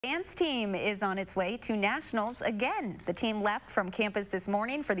Dance team is on its way to nationals again. The team left from campus this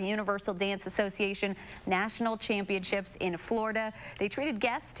morning for the Universal Dance Association National Championships in Florida. They treated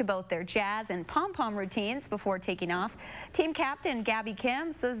guests to both their jazz and pom-pom routines before taking off. Team captain Gabby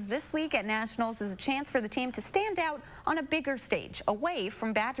Kim says this week at nationals is a chance for the team to stand out on a bigger stage, away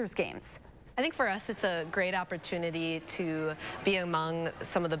from Badgers games. I think for us it's a great opportunity to be among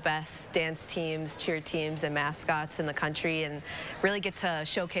some of the best dance teams, cheer teams, and mascots in the country and really get to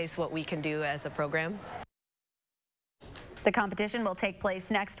showcase what we can do as a program. The competition will take place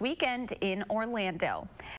next weekend in Orlando.